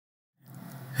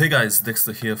Hey guys,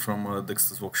 Dexter here from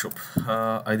Dexter's Workshop.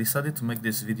 I decided to make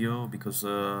this video because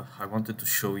I wanted to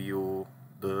show you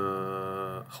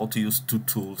how to use two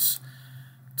tools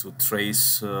to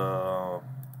trace curve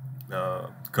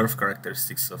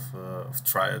characteristics of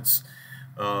triads.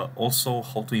 Also,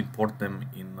 how to import them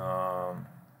in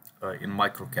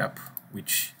MicroCAP,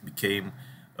 which became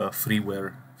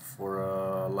freeware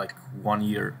for like 1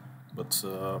 year, but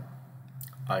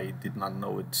I did not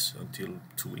know it until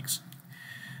 2 weeks.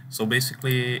 So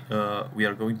basically, we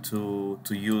are going to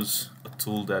use a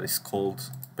tool that is called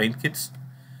PaintKit.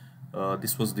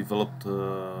 This was developed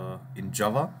in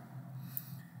Java,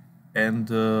 and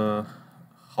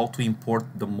how to import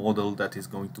the model that is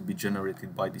going to be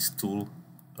generated by this tool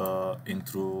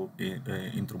into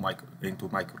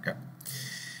MicroCAP.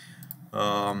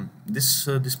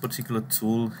 This particular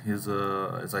tool is,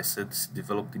 as I said,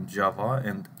 developed in Java,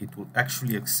 and it will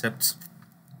actually accept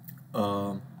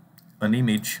an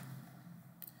image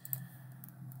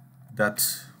that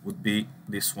would be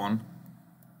this one.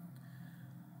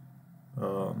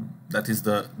 That is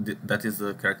the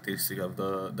characteristic of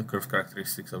the curve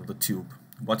characteristics of the tube.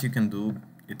 What you can do,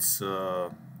 it's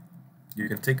you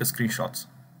can take a screenshot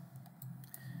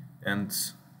and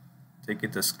take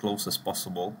it as close as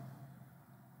possible.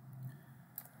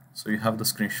 So you have the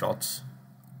screenshot,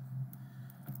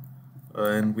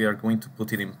 and we are going to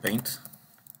put it in Paint.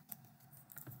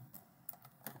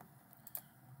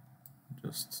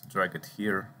 Just drag it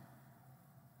here,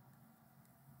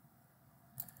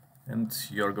 and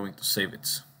you are going to save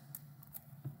it.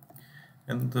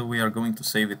 And we are going to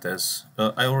save it as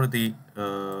I already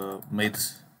made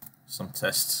some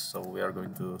tests, so we are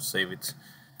going to save it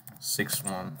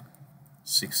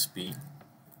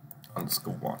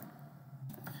 616p_1.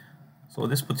 So at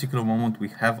this particular moment we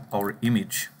have our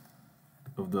image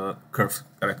of the curve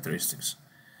characteristics.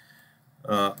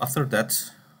 After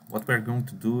that, what we are going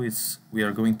to do is we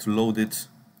are going to load it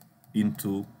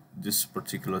into this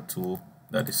particular tool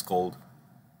that is called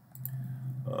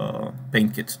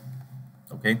PaintKit.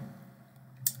 Okay,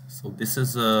 so this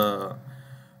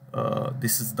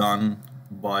is done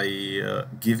by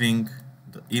giving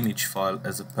the image file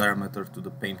as a parameter to the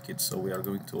PaintKit. So we are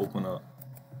going to open a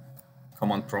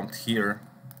command prompt here,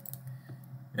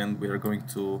 and we are going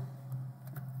to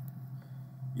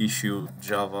issue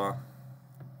Java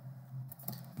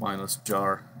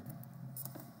 -jar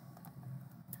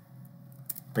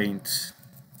paint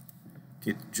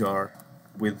kit jar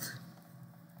with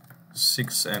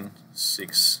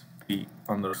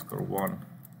 6n6p_1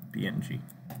 png,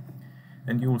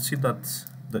 and you will see that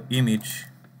the image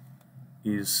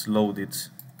is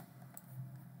loaded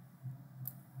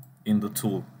in the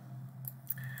tool.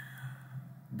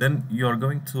 Then you are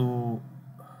going to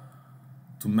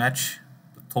match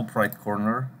the top right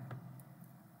corner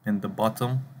and the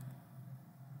bottom,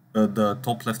 the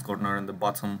top left corner and the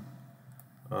bottom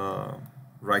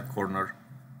right corner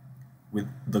with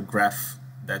the graph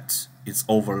that is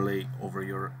overlay over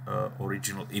your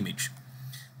original image.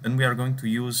 Then we are going to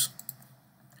use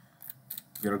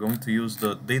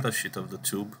the datasheet of the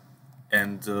tube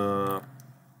and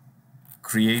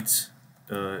create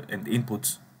and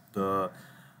input the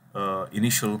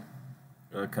initial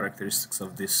characteristics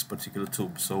of this particular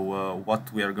tube. So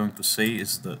what we are going to say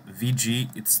is the VG,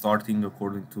 it's starting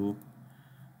according to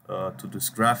this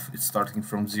graph, it's starting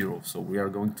from 0. So we are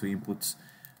going to input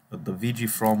the VG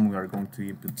from, we are going to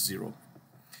input 0.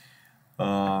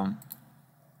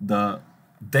 The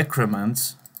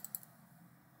decrements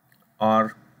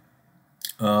are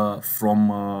from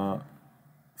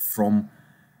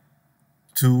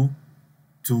 2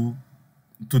 to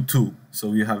 2.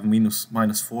 So you have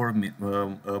 -4,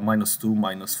 -2,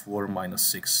 -4,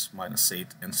 -6,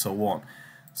 -8, and so on.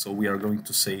 So we are going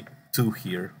to say 2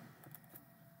 here,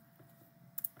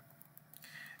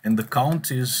 and the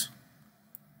count is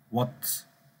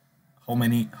how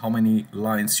many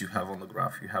lines you have on the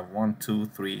graph. You have 1, 2,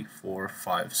 3, 4,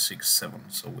 5, 6, 7.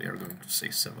 So we are going to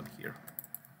say 7 here.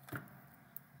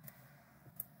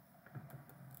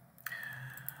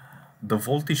 The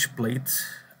voltage plate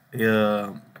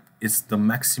is the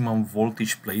maximum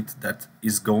voltage plate that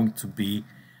is going to be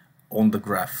on the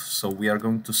graph. So we are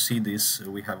going to see this.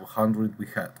 We have 100, we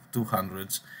have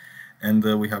 200s, and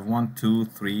we have 1, 2,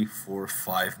 3, 4,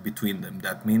 5 between them.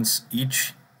 That means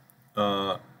each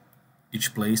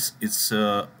place it's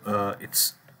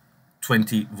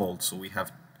 20 volts. So we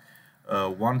have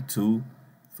 1, 2,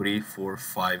 3, 4,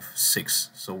 5, 6.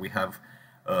 So we have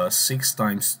 6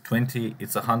 times 20,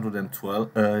 it's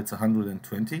 112. It's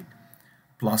 120.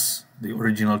 Plus the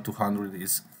original 200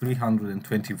 is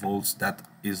 320 volts. That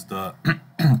is the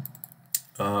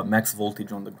max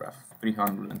voltage on the graph,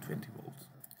 320 volts.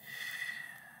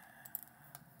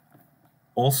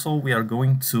 Also, we are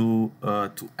going to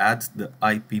add the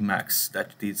IP max,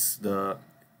 that is the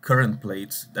current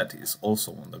plate that is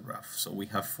also on the graph. So we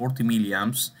have 40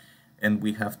 milliamps and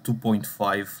we have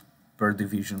 2.5 per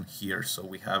division here. So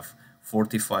we have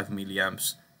 45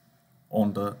 milliamps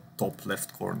on the top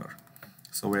left corner.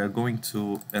 So we are going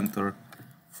to enter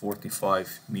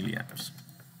 45 milliamps.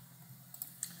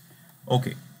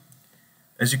 Okay,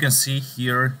 as you can see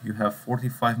here, you have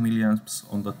 45 milliamps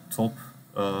on the top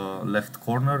left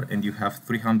corner, and you have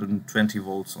 320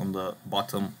 volts on the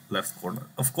bottom left corner.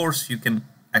 Of course, you can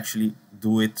actually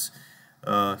do it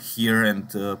here and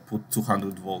put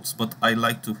 200 volts, but I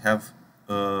like to have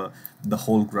the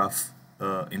whole graph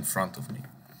in front of me.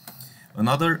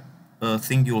 Another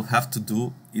thing you'll have to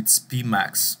do, it's P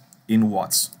max in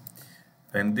watts,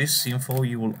 and this info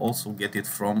you will also get it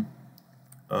from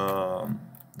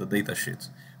the datasheet,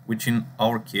 which in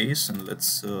our case, and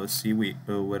let's see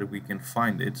where we can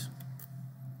find it.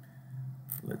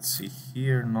 Let's see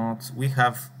here, we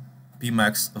have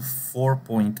Pmax of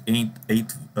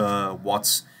 4.88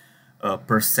 watts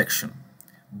per section,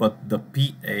 but the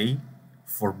PA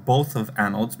for both of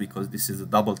anodes, because this is a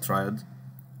double triad,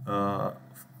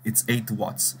 it's 8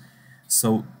 watts.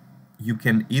 So you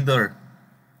can either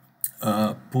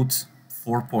put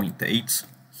 4.8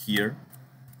 here,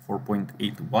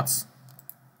 4.8 watts,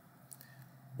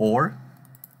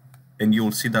 and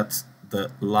you'll see that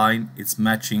the line is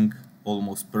matching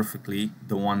almost perfectly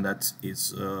the one that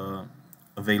is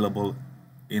available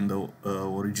in the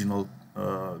original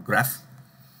graph,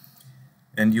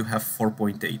 and you have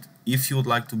 4.8. If you would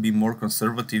like to be more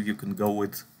conservative, you can go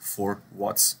with 4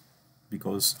 watts,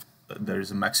 because there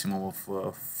is a maximum of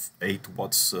 8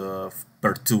 watts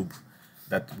per tube.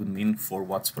 That would mean 4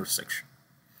 watts per section.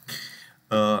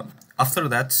 After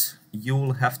that, you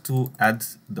will have to add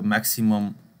the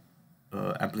maximum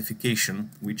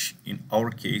amplification, which in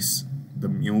our case, the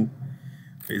mu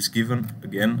is given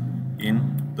again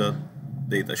in the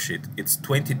datasheet. It's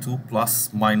 22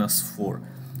 plus minus 4.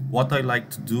 What I like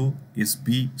to do is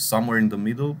be somewhere in the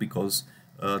middle, because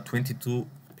 22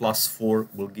 plus 4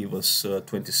 will give us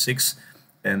 26,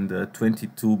 and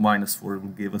 22 minus 4 will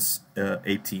give us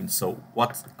 18. So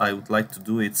what I would like to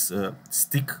do is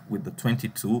stick with the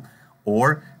 22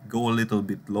 or go a little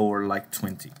bit lower, like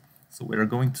 20. So we are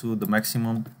going to the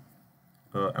maximum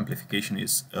amplification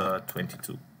is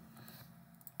 22.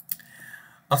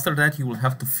 After that, you will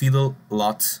have to fiddle a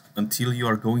lot until you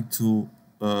are going to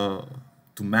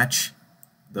match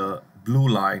the blue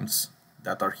lines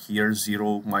that are here: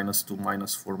 0, minus 2,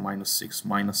 minus 4, minus 6,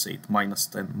 minus 8, minus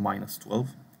 10, minus 12.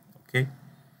 Okay,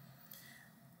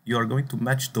 you are going to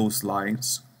match those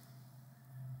lines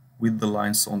with the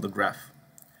lines on the graph.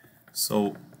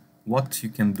 So what you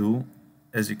can do,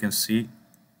 as you can see,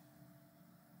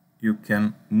 you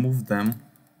can move them,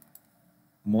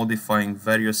 modifying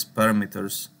various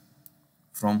parameters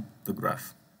from the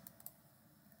graph.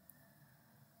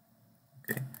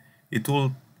 Okay, it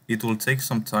will take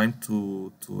some time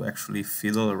to actually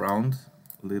fiddle around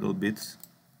a little bit.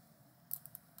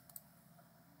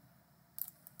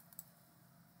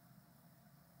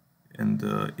 And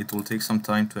it will take some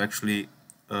time to actually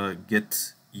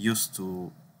get used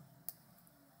to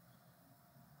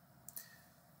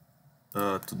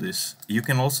this. You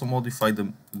can also modify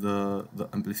the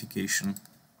amplification.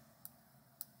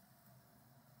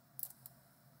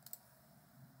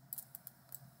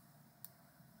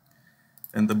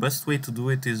 And the best way to do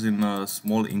it is in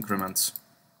small increments.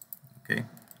 Okay.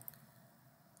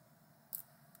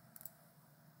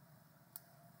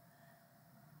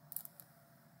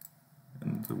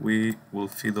 And we will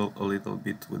fiddle a little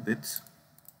bit with it,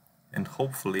 and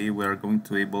hopefully we are going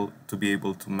to be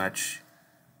able to match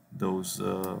those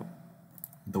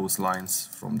lines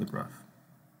from the graph.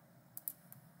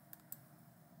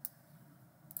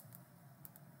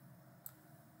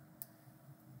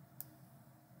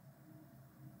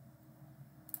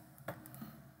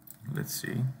 Let's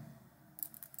see.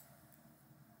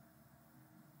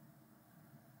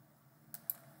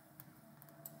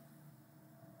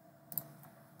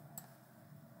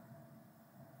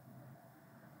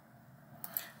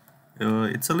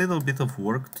 It's a little bit of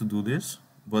work to do this,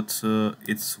 but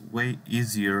it's way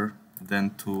easier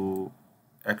than to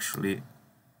actually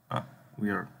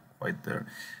we are quite there.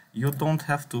 You don't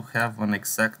have to have an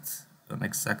exact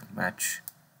match.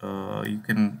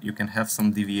 You can have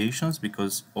some deviations,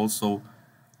 because also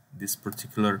this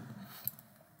particular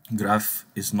graph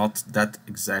is not that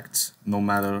exact, no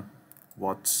matter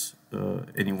what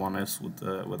anyone else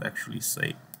would actually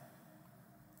say.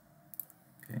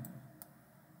 Okay.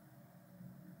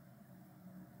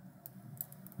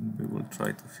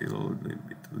 try to fill a little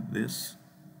bit with this.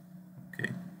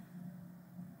 Okay.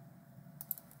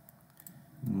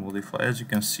 Modify. As you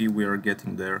can see, we are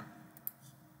getting there.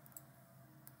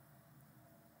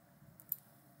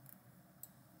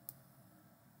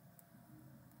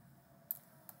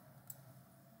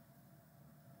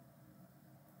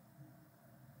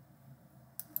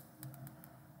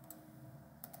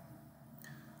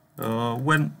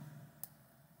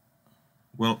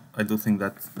 Well, I do think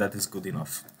that that is good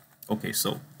enough. Okay,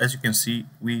 so as you can see,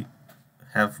 we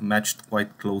have matched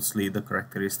quite closely the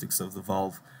characteristics of the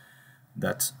valve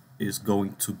that is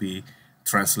going to be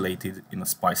translated in a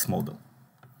SPICE model.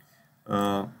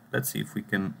 Let's see if we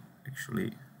can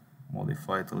actually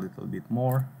modify it a little bit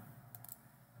more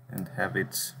and have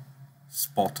it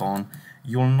spot on.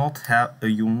 You'll not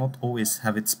always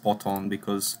have it spot on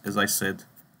because, as I said,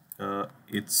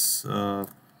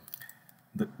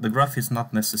 the graph is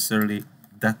not necessarily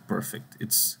that perfect.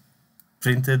 It's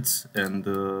printed and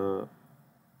okay.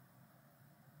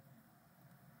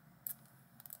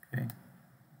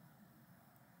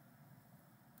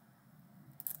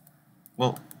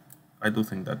 Well, I do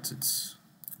think that it's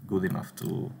good enough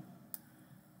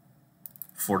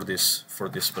for this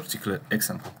particular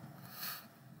example.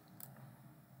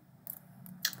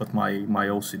 But my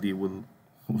OCD will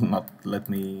not let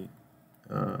me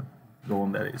go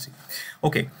on that easy.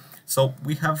 Okay, so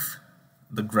we have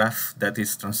the graph that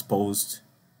is transposed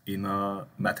in a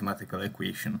mathematical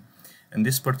equation, and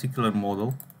this particular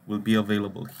model will be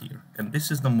available here. And this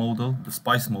is the model, the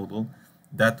SPICE model,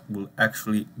 that will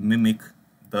actually mimic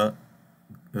the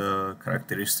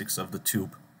characteristics of the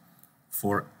tube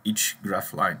for each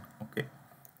graph line. Okay,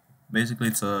 basically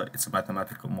it's a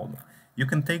mathematical model. You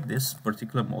can take this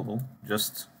particular model,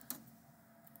 just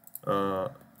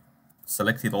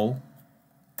select it all,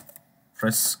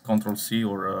 press Ctrl+C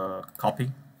or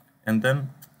copy, and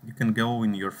then you can go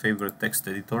in your favorite text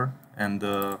editor and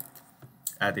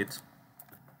add it.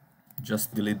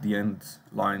 Just delete the end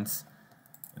lines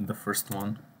in the first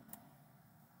one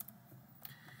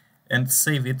and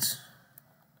save it.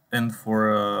 And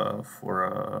for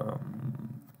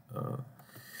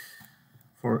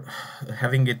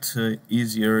having it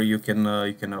easier, you can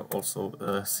also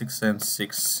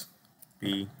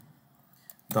 6n6p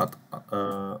dot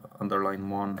underline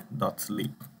 1 dot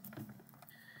lib.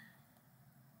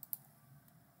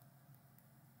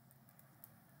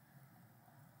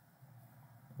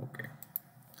 Okay,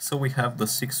 so we have the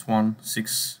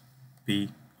 616p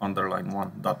underline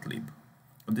 1 dot lib.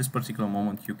 At this particular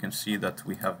moment, you can see that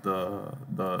we have the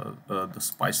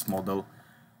SPICE model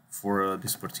for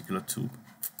this particular tube.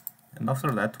 And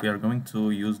after that, we are going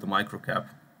to use the MicroCAP.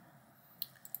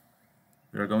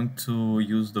 We are going to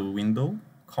use the window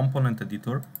component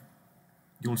editor.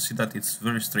 You will see that it's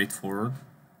very straightforward.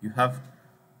 You have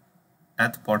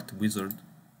add part wizard.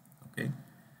 Okay,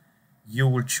 you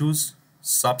will choose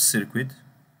sub circuit,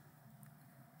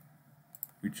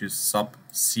 which is sub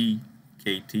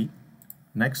CKT.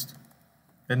 Next,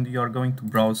 and you are going to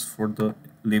browse for the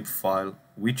lib file,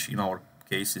 which in our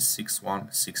case is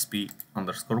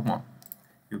 616p_1.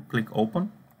 You click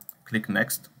open, click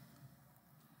next.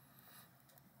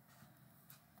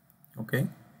 Okay,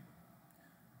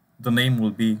 the name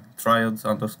will be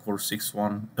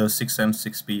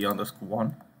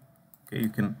triad_6n6p_1. Okay,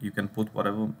 you can put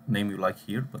whatever name you like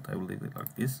here, but I will leave it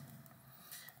like this.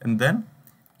 And then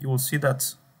you will see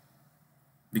that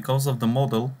because of the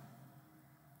model,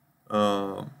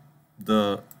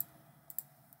 the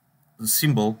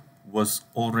symbol was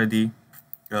already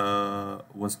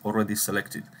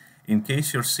selected. In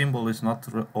case your symbol is not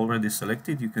already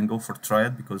selected, you can go for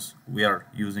triad, because we are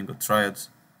using a triad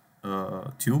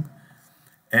tube.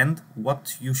 And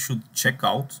what you should check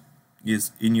out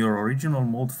is in your original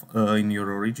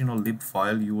lib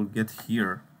file, you will get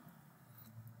here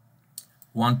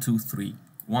 1, 2, 3.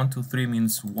 1, 2, 3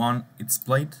 means 1 it's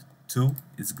plate, 2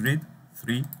 it's grid,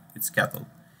 3 it's cathode.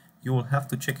 You will have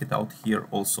to check it out here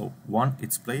also. 1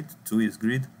 it's plate, 2 is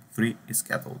grid, 3 is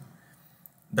cathode.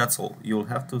 That's all. You'll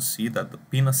have to see that the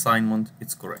pin assignment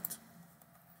is correct.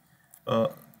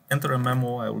 Enter a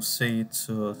memo. I will say it's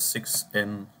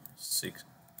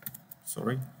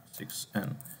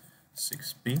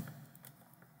 6n6p.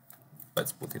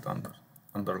 Let's put it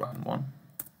under line 1.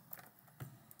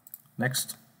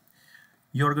 Next,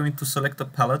 you're going to select a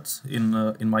palette.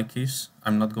 In my case,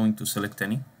 I'm not going to select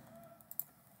any.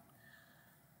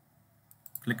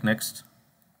 Click next,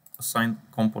 assign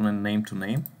component name to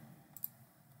name,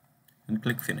 and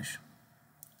click finish.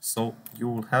 So you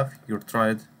will have your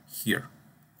triad here.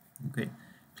 Okay,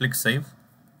 click save,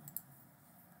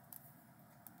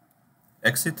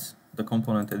 exit the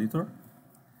component editor,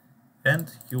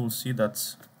 and you will see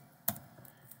that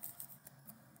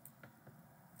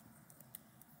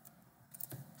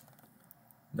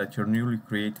your newly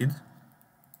created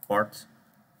part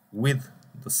with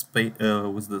the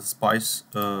SPICE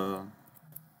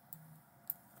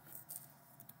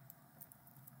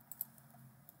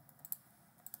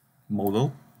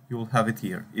model, you will have it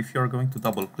here. If you are going to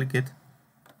double click it,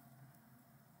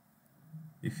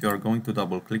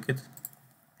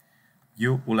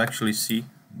 you will actually see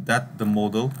that the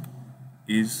model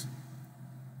is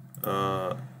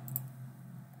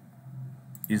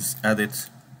added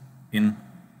in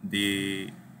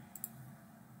the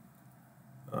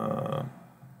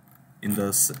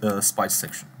SPICE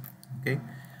section. Okay.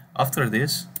 After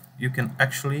this, you can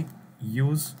actually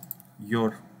use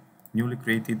your newly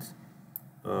created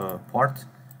part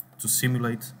to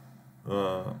simulate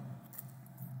a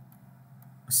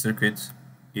circuit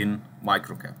in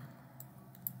MicroCAP.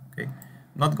 Okay.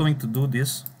 Not going to do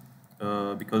this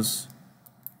because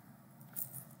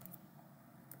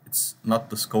it's not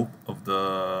the scope of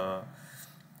the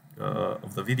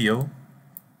video.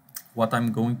 What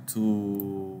I'm going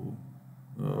to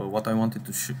what I wanted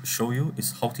to show you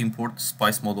is how to import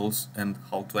SPICE models and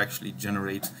how to actually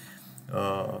generate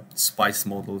SPICE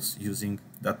models using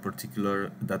that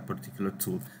particular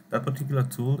tool. That particular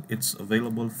tool, it's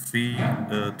available free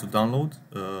to download.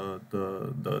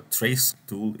 The trace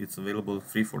tool, it's available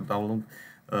free for download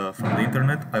from the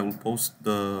internet. I will post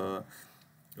the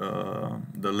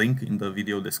link in the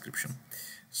video description.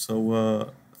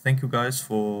 So thank you guys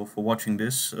for watching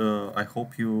this. I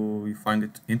hope you find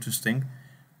it interesting.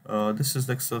 This is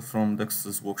Dexter from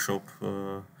Dexter's Workshop,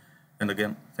 and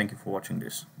again, thank you for watching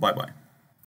this. Bye bye.